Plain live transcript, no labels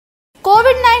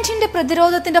COVID-19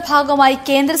 പ്രതിരോധത്തിന്റെ ഭാഗമായി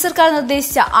കേന്ദ്ര സർക്കാർ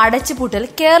നിർദ്ദേശിച്ച അടച്ചുപൂട്ടൽ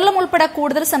കേരളം ഉൾപ്പെടെ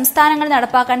കൂടുതൽ സംസ്ഥാനങ്ങൾ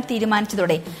നടപ്പാക്കാൻ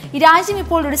തീരുമാനിച്ചതോടെ രാജ്യം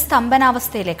ഇപ്പോൾ ഒരു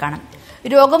സ്തംഭനാവസ്ഥയിലേക്കാണ്.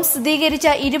 രോഗം സ്ഥിരീകരിച്ച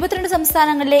 22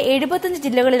 സംസ്ഥാനങ്ങളിലെ 75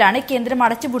 ജില്ലകളിലാണ് കേന്ദ്രം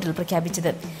അടച്ചുപൂട്ടൽ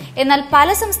പ്രഖ്യാപിച്ചത്. എന്നാൽ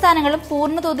പല സംസ്ഥാനങ്ങളും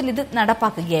പൂർണ്ണതോതിൽ ഇത്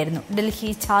നടപ്പാക്കുകയായിരുന്നു.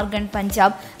 ഡൽഹി, ഝാർഖണ്ഡ്,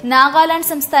 പഞ്ചാബ്, നാഗാലാന്റ്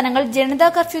സംസ്ഥാനങ്ങൾ ജനതാ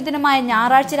കർഫ്യൂ ദിനമായ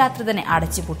ഞായറാഴ്ച രാത്രി തന്നെ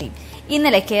അടച്ചുപൂട്ടി.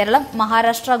 ഇന്നലെ കേരളം,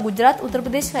 മഹാരാഷ്ട്ര, ഗുജറാത്ത്,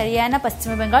 ഉത്തർപ്രദേശ്, ഹരിയാന,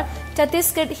 പശ്ചിമബംഗാൾ,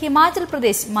 ഛത്തീസ്ഗഡ്, ഹിമാചൽ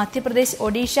പ്രദേശ്, മധ്യപ്രദേശ്,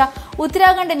 ഒഡീഷ,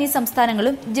 ഉത്തരാഖണ്ഡ് എന്നീ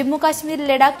സംസ്ഥാനങ്ങളും ജമ്മു കാശ്മീർ,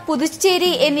 ലഡാക്ക്,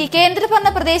 പുതുച്ചേരി എന്നീ കേന്ദ്രഭരണ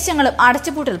പ്രദേശങ്ങളും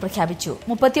അടച്ചുപൂട്ടൽ പ്രഖ്യാപിച്ചു.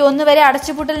 31 വരെ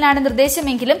അടച്ചുപൂട്ടലിനാണ്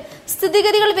നിർദ്ദേശമെങ്കിലും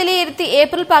സ്ഥിതിഗതികൾ വിലയിരുത്തി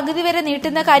ഏപ്രിൽ പകുതി വരെ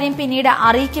നീട്ടുന്ന കാര്യം പിന്നീട്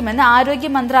അറിയിക്കുമെന്ന് ആരോഗ്യ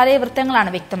മന്ത്രാലയ വൃത്തങ്ങളാണ്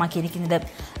വ്യക്തമാക്കിയിരിക്കുന്നത്.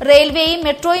 റെയിൽവേയും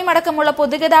മെട്രോയും അടക്കമുള്ള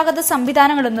പൊതുഗതാഗത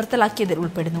സംവിധാനങ്ങളും നിർത്തലാക്കിയതിൽ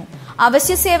ഉൾപ്പെടുന്നു.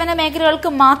 അവശ്യ സേവന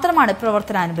മേഖലകൾക്ക് മാത്രമാണ്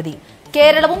പ്രവർത്തനാനുമതി.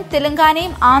 കേരളവും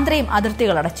തെലങ്കാനയും ആന്ധ്രയും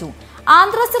അതിർത്തികൾ അടച്ചു.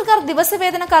 ആന്ധ്ര സർക്കാർ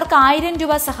ദിവസവേതനക്കാർക്ക് 1000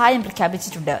 രൂപ സഹായം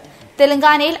പ്രഖ്യാപിച്ചിട്ടുണ്ട്.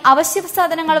 തെലങ്കാനയിൽ അവശ്യ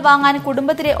സാധനങ്ങൾ വാങ്ങാൻ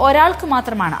കുടുംബത്തിലെ ഒരാൾക്ക്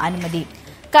മാത്രമാണ് അനുമതി.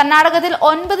 കർണാടകത്തിൽ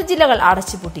 9 ജില്ലകൾ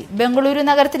അടച്ചുപൂട്ടി. ബംഗളൂരു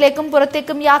നഗരത്തിലേക്കും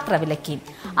പുറത്തേക്കും യാത്ര വിലക്കി.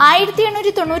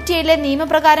 1897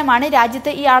 നിയമപ്രകാരമാണ്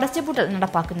രാജ്യത്ത് ഈ അടച്ചുപൂട്ടൽ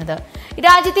നടപ്പാക്കുന്നത്.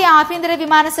 രാജ്യത്തെ ആഭ്യന്തര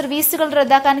വിമാന സർവീസുകൾ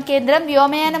റദ്ദാക്കാൻ കേന്ദ്രം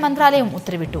വ്യോമയാന മന്ത്രാലയവും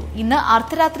ഉത്തരവിട്ടു. ഇന്ന്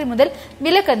അർദ്ധരാത്രി മുതൽ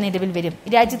വിലക്ക് നിലവിൽ വരും.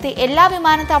 രാജ്യത്തെ എല്ലാ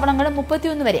വിമാനത്താവളങ്ങളും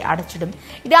 31 വരെ അടച്ചിടും.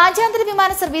 രാജ്യാന്തര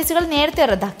വിമാന സർവീസുകൾ നേരത്തെ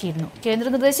റദ്ദാക്കിയിരുന്നു. കേന്ദ്ര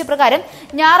നിർദ്ദേശപ്രകാരം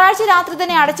ഞായറാഴ്ച രാത്രി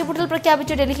തന്നെ അടച്ചുപൂട്ടൽ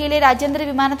പ്രഖ്യാപിച്ച ഡൽഹിയിലെ രാജ്യാന്തര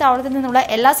വിമാനത്താവളത്തിൽ നിന്നുള്ള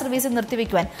എല്ലാ സർവീസും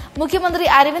നിർത്തിവെക്കുവാൻ മുഖ്യമന്ത്രി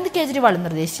അരവിന്ദ് കെജ്രിവാൾ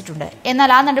നിർദ്ദേശിച്ചിട്ടുണ്ട്. എന്നാൽ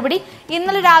ആ നടപടി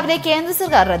ഇന്നലെ രാവിലെ കേന്ദ്ര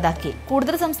സർക്കാർ റദ്ദാക്കി.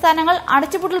 കൂടുതൽ സംസ്ഥാനങ്ങൾ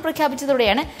അടച്ചുപൂട്ടൽ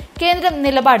പ്രഖ്യാപിച്ചതോടെയാണ് കേന്ദ്രം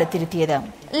നിലപാട് തിരുത്തിയത്.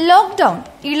 ലോക്ഡൌൺ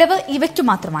ഇളവ് ഇവയ്ക്കു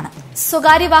മാത്രമാണ്.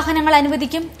 സ്വകാര്യ വാഹനങ്ങൾ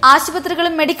അനുവദിക്കും.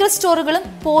 ആശുപത്രികളും മെഡിക്കൽ സ്റ്റോറുകളും,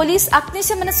 പോലീസ്,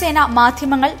 അഗ്നിശമന സേന,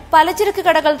 മാധ്യമങ്ങൾ, പലചരക്ക്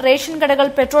കടകൾ, റേഷൻ കടകൾ,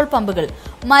 പെട്രോൾ പമ്പുകൾ,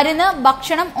 മരുന്ന്,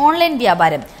 ഭക്ഷണം, ഓൺലൈൻ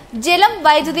വ്യാപാരം, ജലം,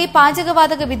 വൈദ്യുതി,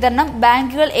 പാചകവാതക വിതരണം,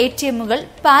 ബാങ്കുകൾ, ATMകൾ,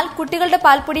 പാൽ, കുട്ടികളുടെ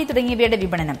പാൽപ്പൊടി തുടങ്ങിയവയുടെ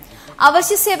വിപണനം,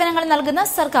 അവശ്യ സേവനങ്ങൾ നൽകുന്ന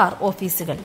സർക്കാർ ഓഫീസുകൾ.